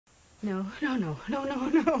No, no, no, no, no,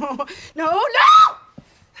 no, no, no!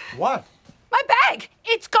 What? My bag!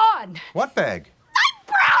 It's gone! What bag? That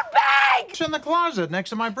brown bag! It's in the closet next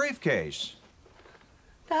to my briefcase.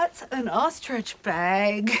 That's an ostrich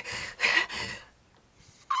bag.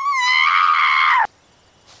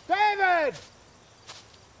 David!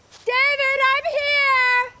 David, I'm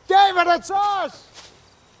here! David, it's us!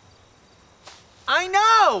 I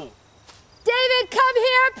know! David, come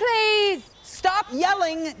here, please! Stop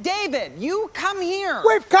yelling, David! You come here!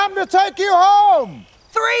 We've come to take you home!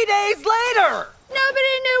 3 days later!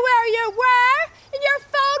 Nobody knew where you were, and your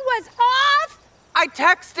phone was off? I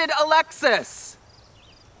texted Alexis!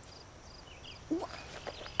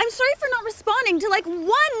 I'm sorry for not responding to like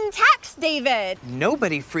one text, David.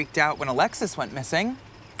 Nobody freaked out when Alexis went missing.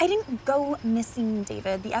 I didn't go missing,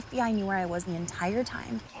 David. The FBI knew where I was the entire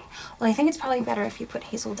time. Well, I think it's probably better if you put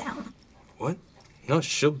Hazel down. What? No,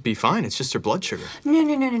 she'll be fine. It's just her blood sugar.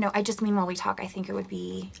 No. I just mean while we talk, I think it would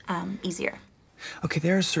be easier. Okay,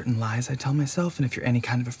 there are certain lies I tell myself, and if you're any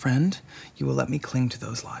kind of a friend, you will let me cling to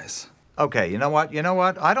those lies. Okay, you know what?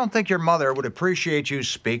 I don't think your mother would appreciate you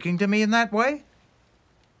speaking to me in that way.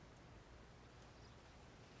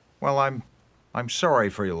 Well, I'm sorry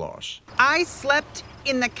for your loss. I slept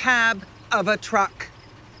in the cab of a truck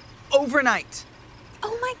overnight.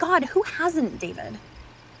 Oh my God, who hasn't, David?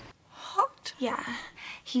 What? Yeah,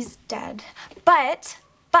 he's dead. But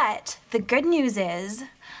the good news is,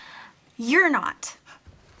 you're not.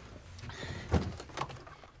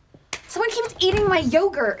 Someone keeps eating my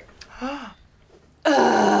yogurt.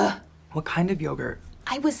 What kind of yogurt?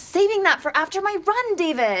 I was saving that for after my run,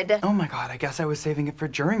 David. Oh my God, I guess I was saving it for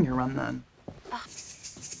during your run then.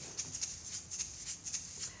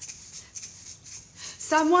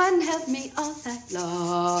 Someone held me all night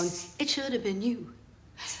long. It should have been you.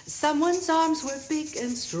 Someone's arms were big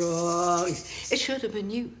and strong. It should have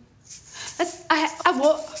been you. I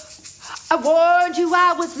warned you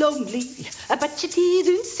I was lonely, but you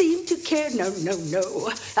didn't seem to care. No.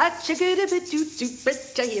 That you could have been too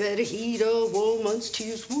but you better heed a woman's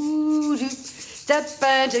tears. Woo, step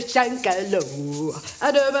and a shank low.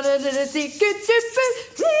 I don't want to see good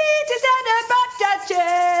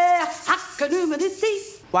see.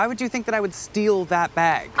 Why would you think that I would steal that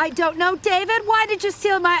bag? I don't know, David. Why did you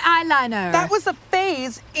steal my eyeliner? That was a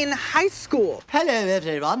phase in high school. Hello,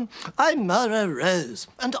 everyone. I'm Mara Rose,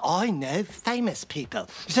 and I know famous people.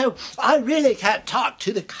 So I really can't talk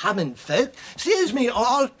to the common folk. Excuse me,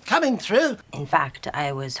 all coming through. In fact,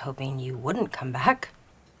 I was hoping you wouldn't come back.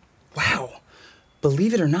 Wow.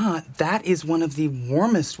 Believe it or not, that is one of the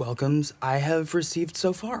warmest welcomes I have received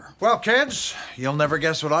so far. Well, kids, you'll never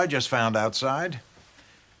guess what I just found outside.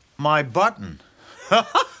 My button.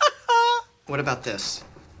 What about this?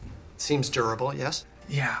 Seems durable, yes?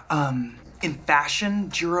 Yeah, in fashion,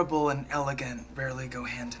 durable and elegant rarely go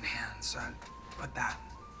hand in hand, so put that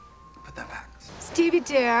back. Stevie,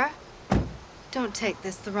 dear, don't take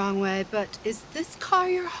this the wrong way, but is this car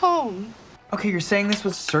your home? Okay, you're saying this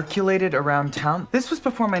was circulated around town? This was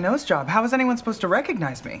before my nose job. How was anyone supposed to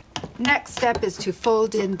recognize me? Next step is to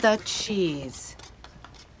fold in the cheese.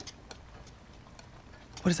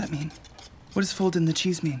 What does that mean? What does fold in the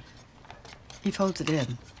cheese mean? You fold it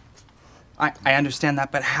in. I understand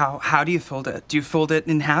that, but how do you fold it? Do you fold it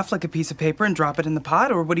in half like a piece of paper and drop it in the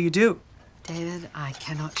pot, or what do you do? David, I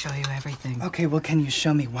cannot show you everything. Okay, well, can you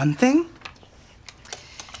show me one thing?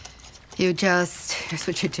 Here's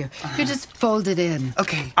what you do. You just fold it in.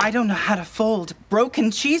 Okay, I don't know how to fold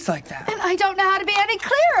broken cheese like that. And I don't know how to be any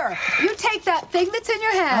clearer. You take that thing that's in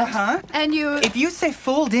your hand, and you... If you say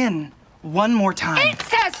fold in one more time... It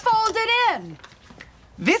says fold it in!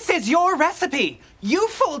 This is your recipe! You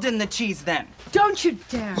fold in the cheese then. Don't you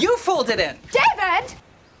dare. You fold it in. David!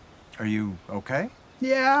 Are you okay?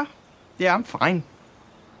 Yeah, I'm fine.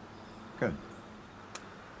 Good.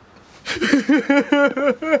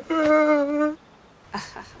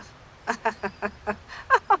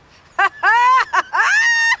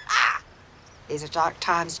 These are dark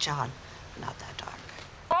times, John. Not that dark.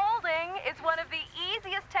 Folding is one of the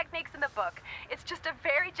easiest techniques in the book. It's just a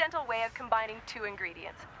very gentle way of combining two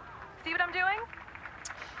ingredients. See what I'm doing?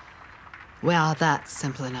 Well, that's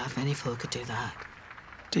simple enough. Any fool could do that.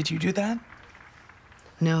 Did you do that?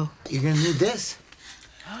 No. You're gonna need this.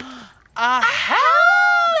 A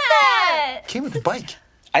helmet! Came with the bike.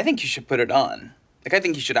 I think you should put it on. Like, I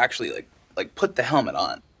think you should actually, like put the helmet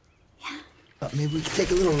on. Thought maybe we could take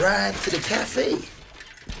a little ride to the cafe.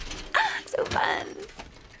 So fun.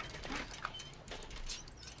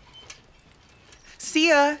 See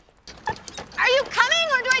ya. Are you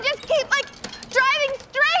coming, or do I just keep, driving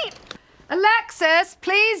straight? Alexis,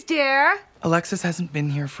 please, dear. Alexis hasn't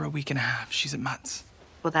been here for a week and a half. She's at Mutt's.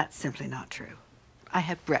 Well, that's simply not true. I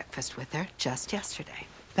had breakfast with her just yesterday.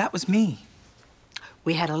 That was me.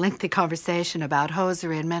 We had a lengthy conversation about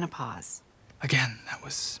hosiery and menopause. Again, that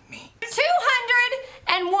was me.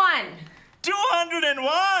 201.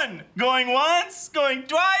 201! Going once, going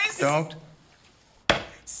twice. Don't.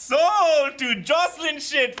 Sold to Jocelyn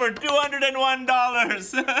Schitt for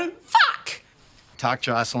 $201. Fuck! Talk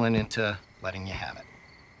Jocelyn into letting you have it.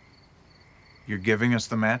 You're giving us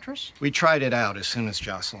the mattress? We tried it out as soon as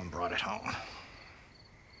Jocelyn brought it home.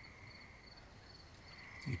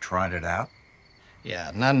 You tried it out?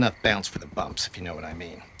 Yeah, not enough bounce for the bumps, if you know what I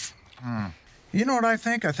mean. You know what I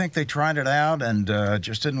think? I think they tried it out and it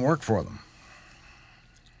just didn't work for them.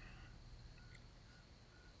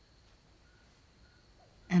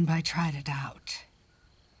 And by tried it out,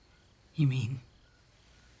 you mean?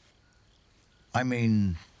 I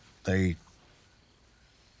mean, they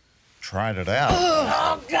tried it out.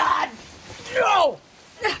 Oh, God! No!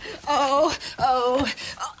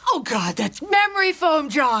 Oh, God, that's memory foam,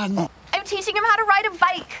 John! I'm teaching him how to ride a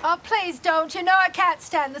bike. Oh, please don't. You know I can't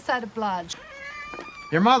stand the sight of blood.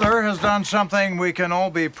 Your mother has done something we can all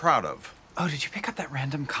be proud of. Oh, did you pick up that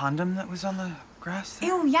random condom that was on the grass there?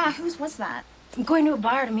 Ew, yeah, whose was that? I'm going to a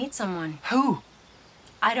bar to meet someone. Who?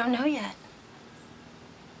 I don't know yet.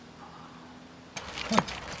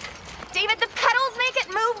 David, the pedals make it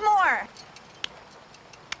move more.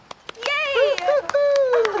 Yay!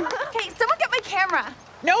 Hey, someone get my camera.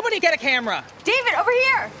 Nobody get a camera. David, over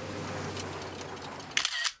here.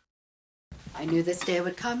 I knew this day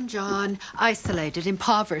would come, John. Isolated,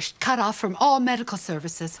 impoverished, cut off from all medical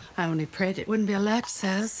services. I only prayed it wouldn't be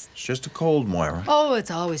Alexis. It's just a cold, Moira. Oh,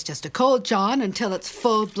 it's always just a cold, John, until it's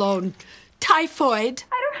full-blown typhoid.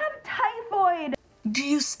 I don't have typhoid. Do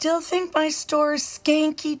you still think my store is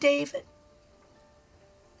skanky, David?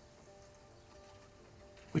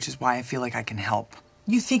 Which is why I feel like I can help.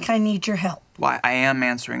 You think I need your help? Why I am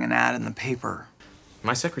answering an ad in the paper.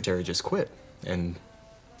 My secretary just quit, and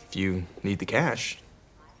if you need the cash.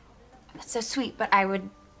 That's so sweet, but I would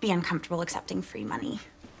be uncomfortable accepting free money.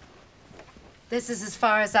 This is as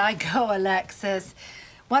far as I go, Alexis.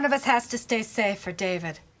 One of us has to stay safe for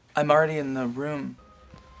David. I'm already in the room.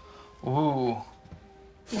 Ooh.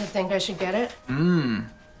 You think I should get it?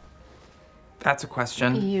 That's a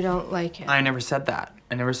question. You don't like it. I never said that.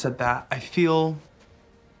 I never said that. I feel,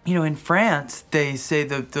 you know, in France, they say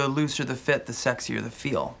the looser the fit, the sexier the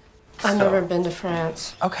feel. I've never been to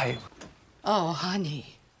France. Okay. Oh,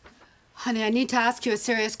 honey. Honey, I need to ask you a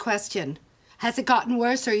serious question. Has it gotten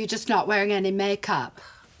worse, or are you just not wearing any makeup?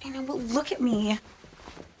 I know, but look at me.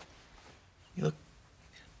 You look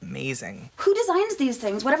amazing. Who designs these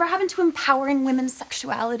things? Whatever happened to empowering women's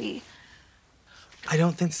sexuality? I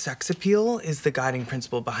don't think sex appeal is the guiding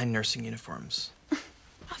principle behind nursing uniforms.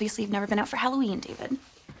 Obviously, you've never been out for Halloween, David.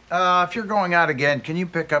 If you're going out again, can you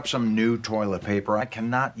pick up some new toilet paper? I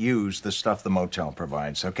cannot use the stuff the motel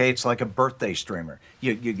provides, okay? It's like a birthday streamer.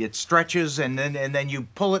 It stretches and then you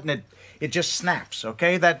pull it and it just snaps,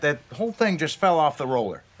 okay? That whole thing just fell off the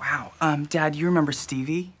roller. Wow. Dad, you remember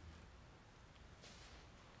Stevie?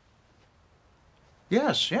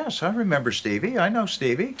 Yes, I remember Stevie. I know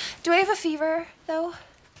Stevie. Do I have a fever, though?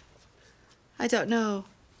 I don't know.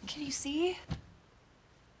 Can you see?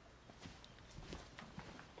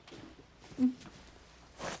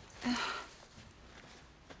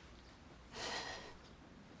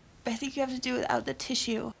 I think you have to do it without the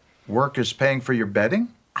tissue. Work is paying for your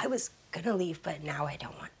bedding? I was gonna leave, but now I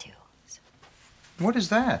don't want to. What is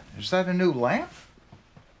that? Is that a new lamp?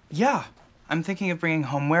 Yeah. I'm thinking of bringing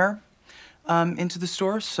homeware into the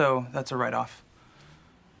store, so that's a write-off.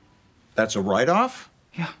 That's a write-off?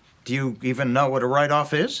 Yeah. Do you even know what a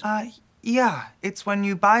write-off is? Yeah. It's when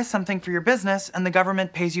you buy something for your business and the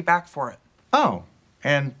government pays you back for it. Oh,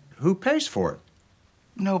 and who pays for it?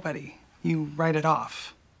 Nobody. You write it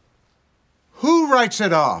off. Who writes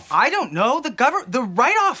it off? I don't know. The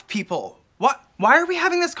write-off people. What? Why are we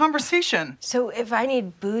having this conversation? So if I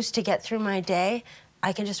need booze to get through my day,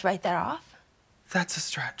 I can just write that off? That's a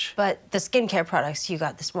stretch. But the skincare products you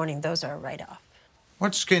got this morning, those are a write-off.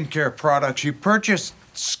 What skincare products? You purchased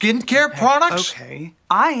skincare products? Okay.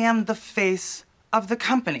 I am the face of the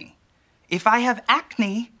company. If I have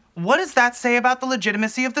acne, what does that say about the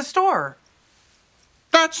legitimacy of the store?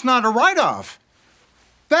 That's not a write-off.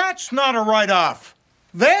 That's not a write-off.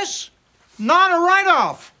 This? Not a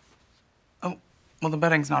write-off. Oh, well, the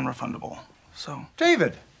bedding's non-refundable, so.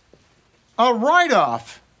 David, a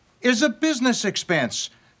write-off is a business expense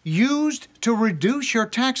used to reduce your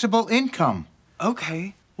taxable income.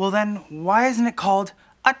 Okay, well then, why isn't it called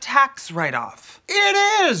a tax write-off.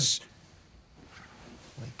 It is!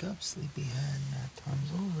 Wake up, sleepyhead. Nap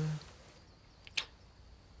time's over.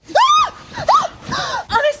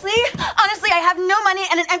 Honestly, I have no money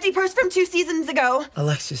and an empty purse from 2 seasons ago.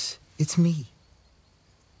 Alexis, it's me.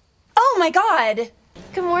 Oh my God.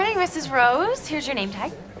 Good morning, Mrs. Rose. Here's your name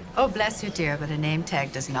tag. Oh, bless you, dear, but a name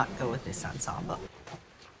tag does not go with this ensemble.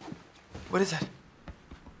 What is it?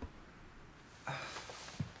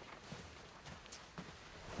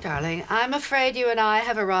 Darling, I'm afraid you and I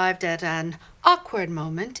have arrived at an awkward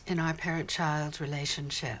moment in our parent-child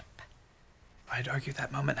relationship. I'd argue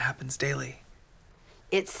that moment happens daily.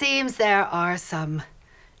 It seems there are some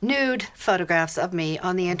nude photographs of me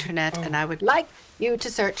on the internet, and I would like you to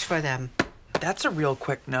search for them. That's a real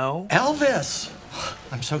quick no. Elvis!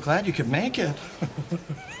 I'm so glad you could make it.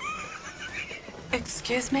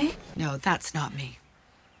 Excuse me? No, that's not me.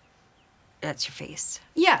 That's your face.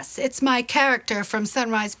 Yes, it's my character from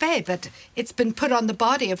Sunrise Bay, but it's been put on the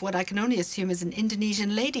body of what I can only assume is an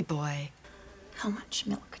Indonesian ladyboy. How much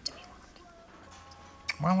milk do we want?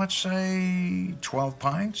 Well, let's say 12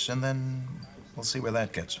 pints, and then we'll see where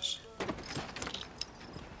that gets us.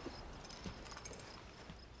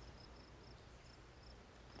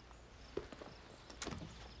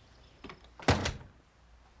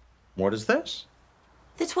 What is this?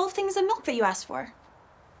 The 12 things of milk that you asked for.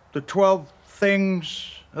 The 12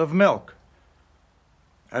 things of milk.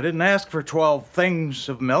 I didn't ask for 12 things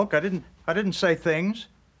of milk. I didn't say things.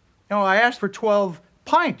 No, I asked for 12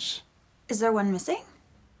 pints. Is there one missing?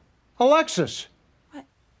 Alexis. What?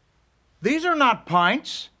 These are not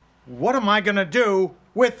pints. What am I gonna do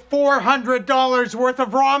with $400 worth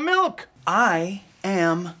of raw milk? I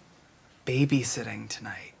am babysitting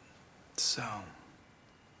tonight, so...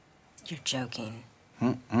 You're joking.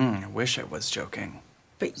 I wish I was joking.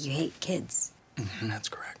 But you hate kids. That's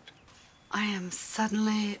correct. I am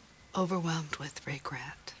suddenly overwhelmed with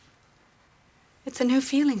regret. It's a new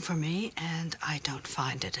feeling for me, and I don't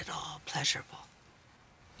find it at all pleasurable.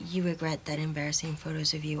 You regret that embarrassing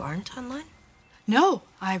photos of you aren't online? No,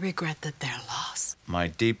 I regret that they're lost. My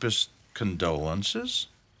deepest condolences.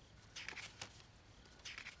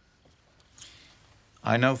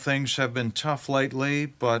 I know things have been tough lately,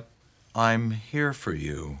 but I'm here for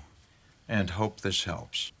you and hope this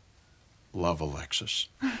helps. Love, Alexis.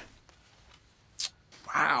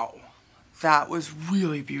 Wow. That was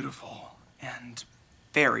really beautiful and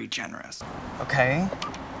very generous. Okay.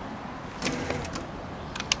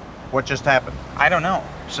 What just happened? I don't know.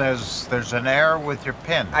 Says there's an error with your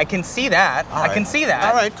pin. I can see that. All right. I can see that.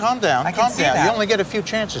 All right, calm down. I can calm see down. that. You only get a few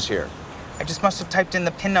chances here. I just must have typed in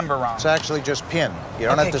the pin number wrong. It's actually just pin. You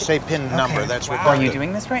don't have to say pin number. That's Wow. redundant. Are you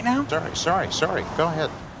doing this right now? Sorry. Go ahead.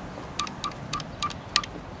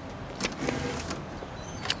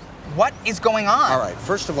 What is going on? All right,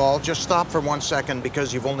 first of all, just stop for 1 second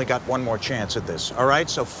because you've only got one more chance at this. All right,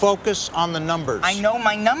 so focus on the numbers. I know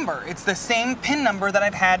my number. It's the same pin number that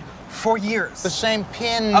I've had for years. The same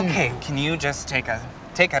pin. Okay, can you just take a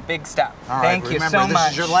big step? All right, Thank you remember, so much.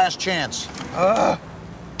 this is your last chance.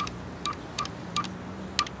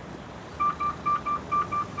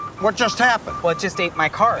 What just happened? Well, it just ate my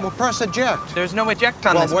card. Well, press eject. There's no eject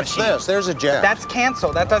on well, this what's machine. this? There's eject. That's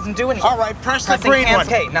cancel. That doesn't do anything. All right, press the Pressing green one.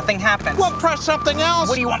 Okay, nothing happens. Well, press something else.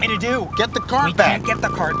 What do you want me to do? Get the card We back. can't get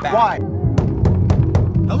the card back. Why?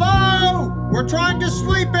 Hello? We're trying to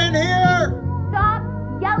sleep in here. Stop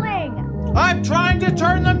yelling! I'm trying to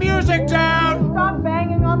turn the music down. Stop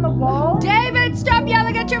banging on the wall! David, stop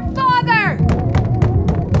yelling at your father!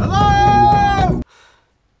 Hello?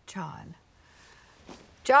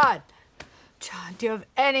 John, do you have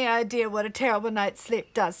any idea what a terrible night's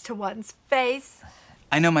sleep does to one's face?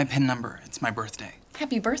 I know my pin number. It's my birthday.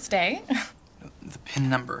 Happy birthday. The pin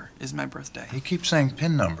number is my birthday. He keeps saying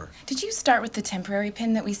pin number. Did you start with the temporary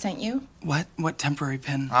pin that we sent you? What? What temporary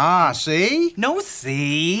pin? Ah, see? No,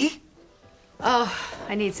 see? Oh,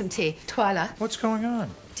 I need some tea. Twyla. What's going on?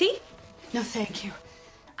 Tea? No, thank you.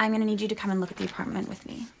 I'm gonna need you to come and look at the apartment with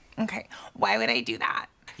me. Okay, why would I do that?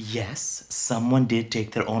 Yes, someone did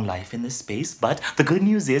take their own life in this space, but the good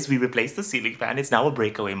news is we replaced the ceiling fan. It's now a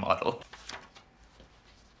breakaway model.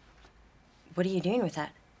 What are you doing with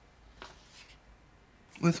that?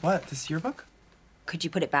 With what? This yearbook? Could you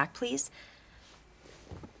put it back, please?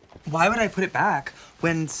 Why would I put it back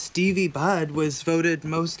when Stevie Budd was voted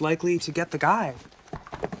most likely to get the guy?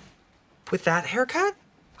 With that haircut?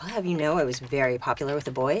 I'll have you know I was very popular with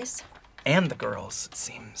the boys. And the girls, it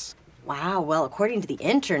seems. Wow, well, according to the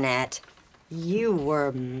internet, you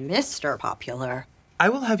were Mr. Popular. I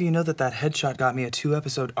will have you know that that headshot got me a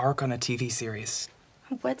 2-episode arc on a TV series.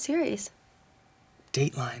 What series?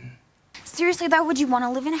 Dateline. Seriously, though, would you want to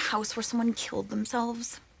live in a house where someone killed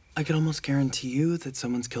themselves? I could almost guarantee you that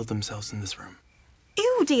someone's killed themselves in this room.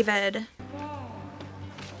 Ew, David.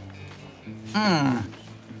 Thought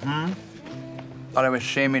I was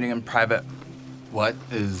shame eating in private. What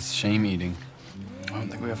is shame eating? I don't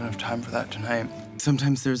think we have enough time for that tonight.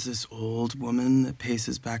 Sometimes there's this old woman that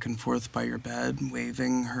paces back and forth by your bed,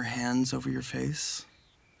 waving her hands over your face.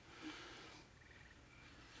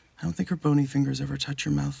 I don't think her bony fingers ever touch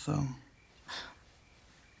your mouth, though.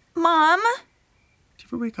 Mom? Do you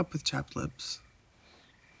ever wake up with chapped lips?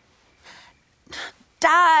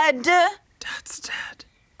 Dad. Dad's dead.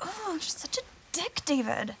 Oh, you're such a dick,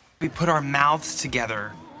 David. We put our mouths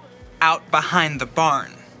together out behind the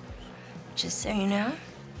barn. Just so you know,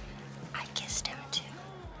 I kissed him too.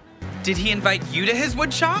 Did he invite you to his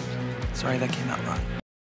wood shop? Sorry, that came out wrong.